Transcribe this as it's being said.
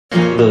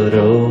but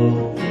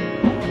oh,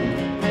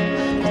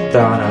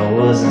 thought I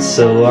wasn't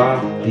so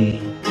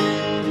offbeat.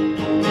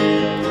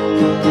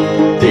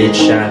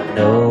 Bitch, I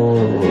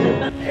know.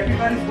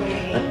 Everybody's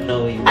waiting. I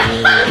know you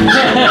will.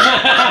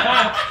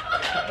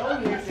 No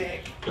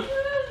music.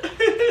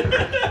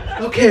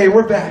 Okay,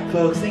 we're back,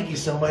 folks. Thank you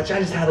so much. I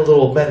just had a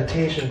little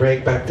meditation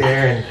break back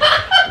there, and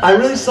I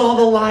really saw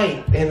the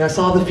light, and I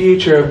saw the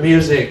future of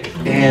music,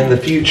 and the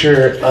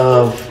future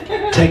of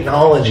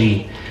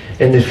technology,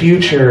 and the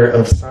future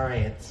of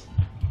science,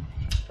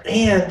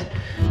 and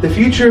the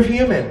future of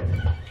human.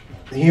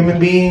 The human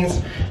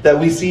beings that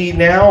we see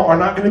now are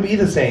not going to be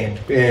the same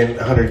in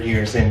 100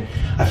 years, and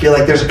I feel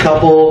like there's a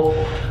couple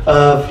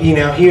of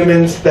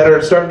humans that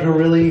are starting to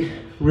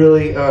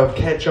really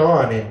catch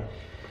on and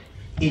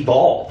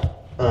evolve.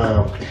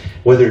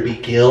 Whether it be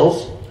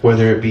gills,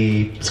 whether it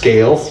be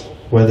scales,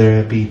 whether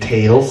it be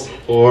tails,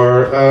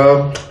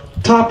 or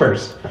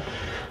toppers.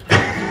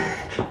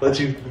 Let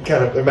you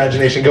kind of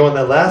imagination go on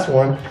that last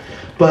one.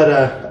 But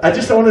I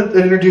just want to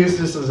introduce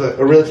this as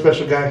a really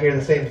special guy here.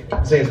 His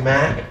name's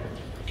Mac.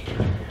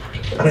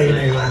 I don't even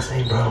know your last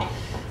name, bro.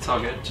 It's all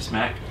good. Just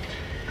Mac.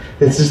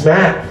 It's just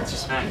Mac. It's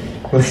just Mac.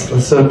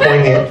 That's so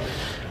poignant.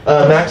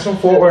 Mac's from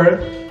Fort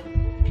Worth.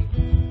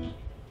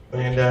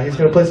 And he's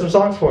going to play some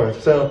songs for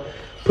us. So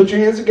put your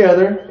hands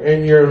together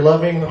and your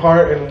loving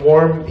heart and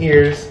warm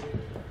ears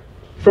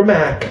for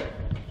Mac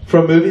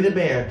from Movie the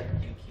Band.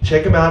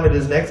 Check him out at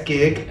his next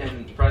gig.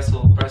 And Bryce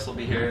will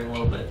be here in a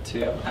little bit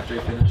too after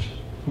we finish.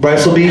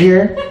 Bryce will be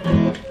here.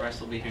 Bryce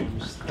will be here.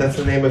 That's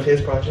the name of his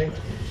project?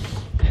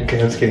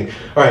 Okay, I'm just kidding.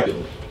 All right.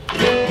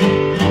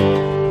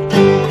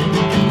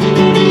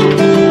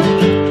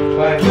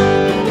 Bye.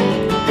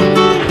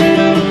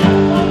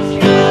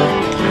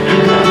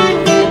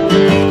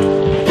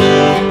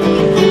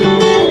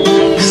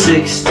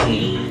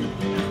 16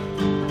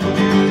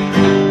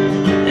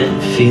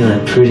 and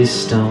feeling pretty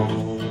stoned.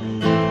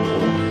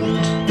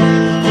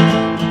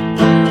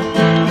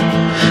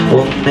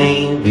 Well,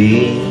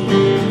 maybe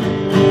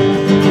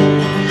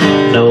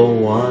no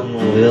one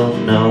will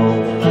know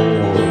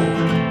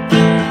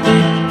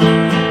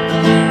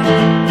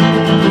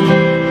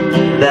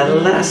that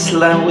last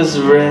light was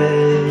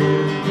red,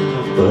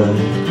 but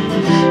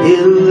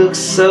it looks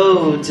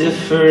so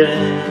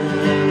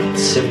different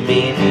to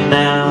me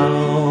now.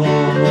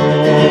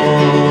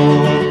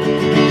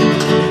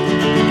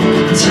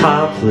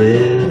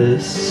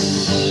 Topless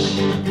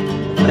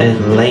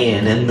and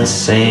laying in the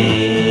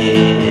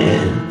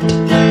sand.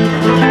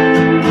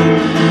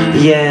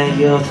 Yeah,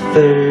 you're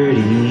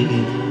 30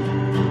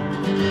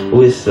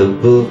 with a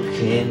book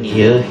in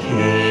your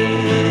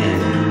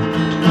hand.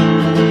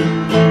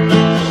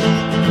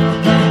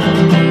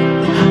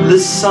 The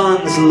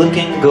sun's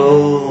looking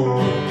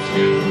gold.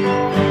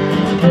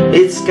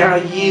 It's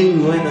got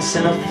you in the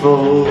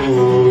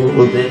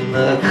centerfold in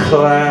the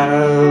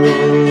clouds,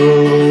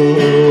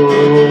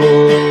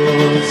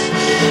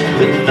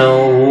 but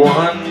no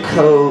one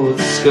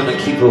coat's gonna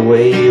keep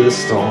away the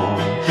storm.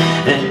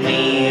 And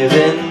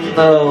even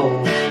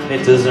though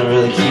it doesn't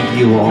really keep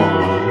you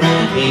warm,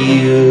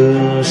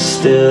 you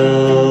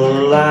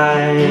still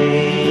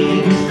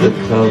like the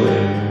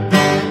color.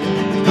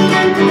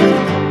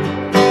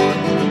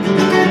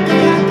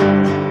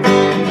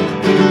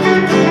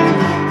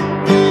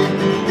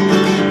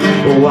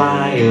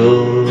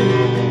 Wild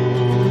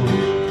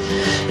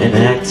and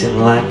acting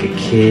like a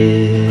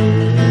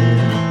kid,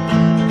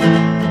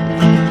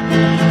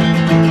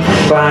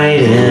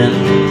 fighting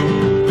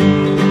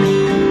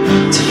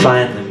to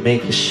finally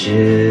make a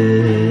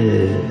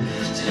shift.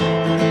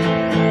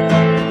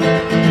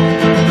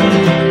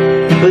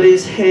 But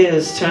his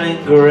hair's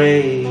turning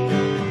gray.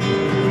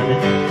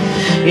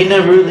 You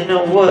never really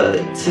know what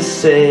to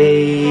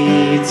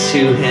say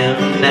to him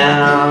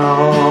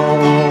now.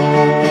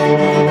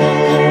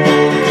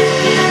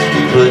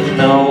 But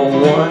no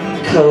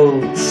one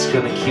coat's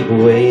gonna keep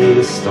away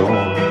the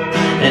storm.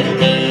 And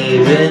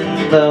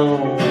even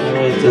though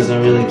it doesn't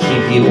really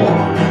keep you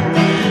warm,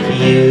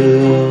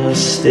 you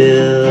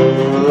still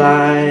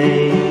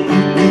like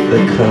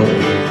the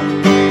color.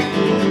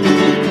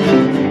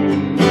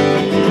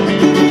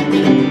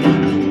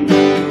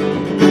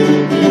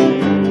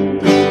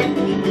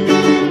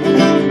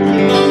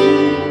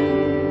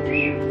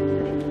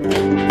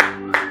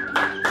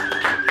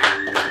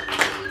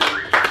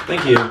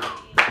 Thank you.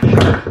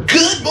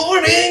 Good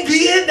morning,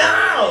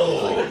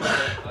 Vietnam!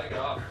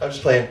 I'm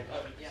just playing.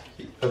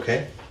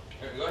 Okay.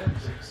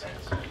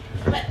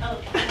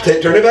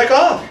 Turn it back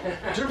off.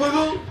 Turn it back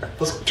off.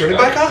 Let's turn it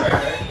back off.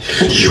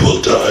 You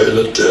will die in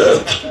a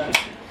death.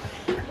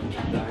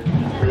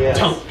 Yes.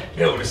 Don't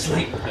go to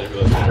sleep. Don't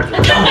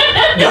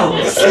go.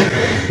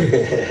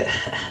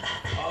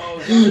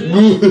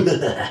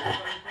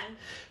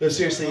 No,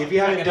 seriously, if you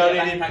haven't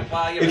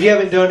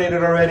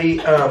donated already,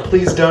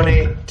 please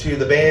donate to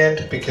the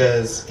band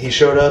because he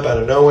showed up out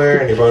of nowhere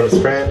and he brought his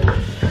friend.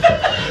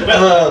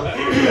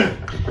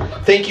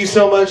 Thank you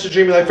so much to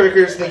Dreamy Life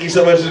Records. Thank you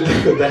so much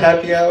to the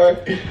Happy Hour.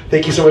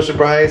 Thank you so much to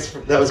Bryce.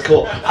 That was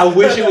cool. I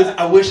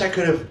wish I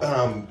could have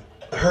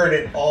heard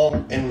it all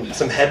in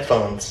some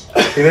headphones.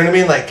 You know what I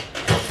mean? Like,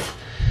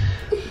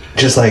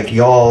 just like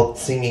y'all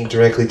singing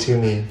directly to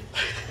me.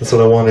 That's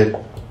what I wanted.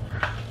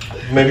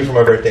 Maybe for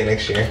my birthday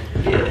next year.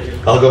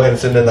 I'll go ahead and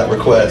send in that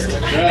request.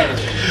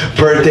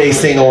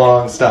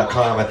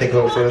 BirthdaySingalongs.com. I think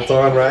that's what it's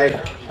on, right?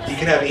 You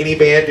can have any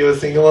band do a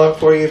sing-along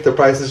for you if the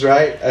price is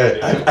right.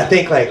 I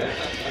think like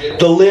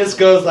the list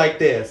goes like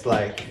this.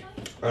 Like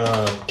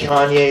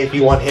Kanye, if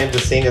you want him to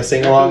sing a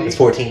sing-along, it's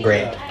 14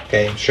 grand.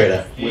 Okay, straight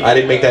up. I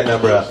didn't make that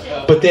number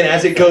up. But then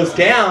as it goes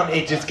down,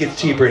 it just gets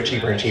cheaper and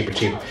cheaper and cheaper and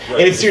cheaper.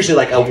 And it's seriously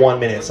like a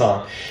 1-minute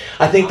song.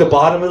 I think the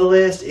bottom of the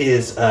list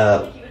is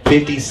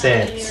 50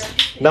 cents.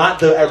 Not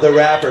the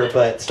rapper,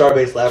 but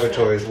Starbase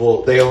Laboratories.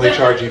 They only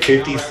charge you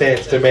 50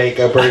 cents to make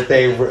a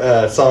birthday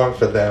song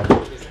for them.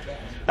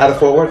 Out of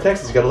Fort Worth,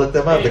 Texas, you gotta look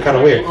them up. They're kind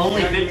of weird.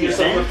 Only 50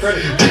 cents?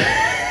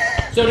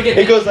 So to get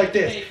it goes like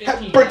this.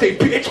 Happy birthday,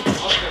 bitch!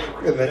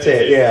 And that's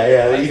it.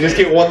 Yeah. You just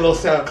get one little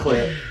sound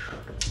clip.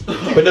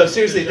 But no,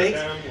 seriously,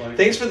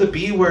 thanks for the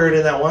B word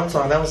in that one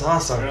song. That was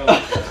awesome.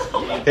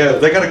 Yeah,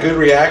 they got a good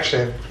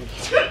reaction.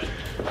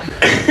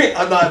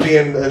 I'm not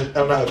being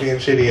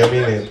shitty. I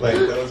mean it. Like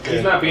that was good.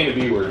 He's not being a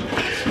B word.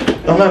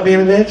 I'm not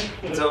being a bitch.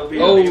 Don't be a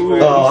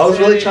B-word. Oh, I was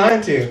really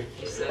trying to.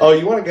 Oh,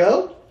 you want to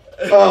go?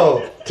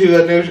 Oh,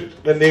 to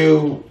a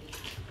new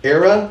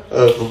era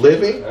of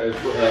living?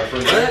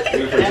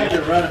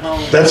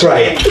 That's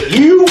right.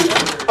 You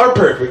are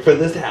perfect for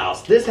this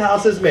house. This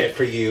house is meant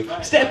for you.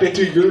 Step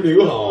into your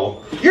new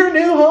home. Your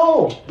new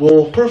home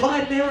will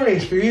provide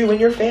memories for you and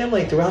your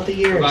family throughout the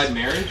years. Provide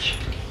marriage?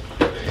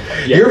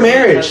 Your How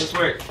marriage. does this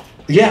work?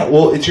 Yeah,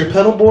 well, it's your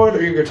pedal board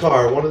or your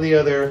guitar, one or the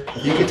other.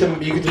 You get to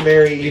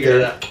marry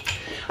either.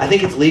 I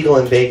think it's legal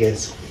in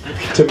Vegas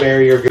to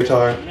marry your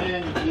guitar.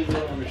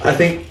 I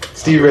think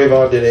Steve Ray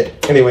Vaughan did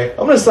it. Anyway,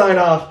 I'm gonna sign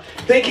off.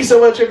 Thank you so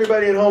much,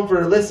 everybody at home,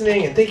 for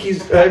listening, and thank you,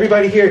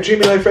 everybody here at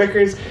Dreamy Life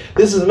Records.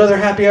 This is another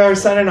happy hour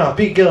signing off.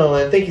 Pete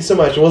Gilliland, thank you so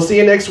much, and we'll see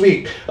you next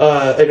week.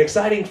 An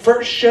exciting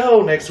first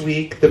show next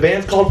week. The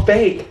band's called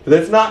Fake.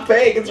 That's not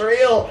fake. It's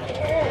real.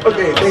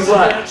 Okay, thanks a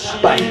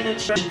lot. Bye.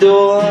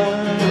 Door,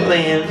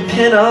 laying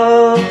pin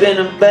up in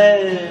a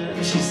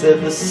bed. She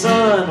said the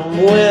sun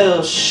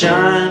will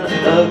shine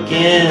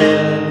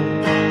again.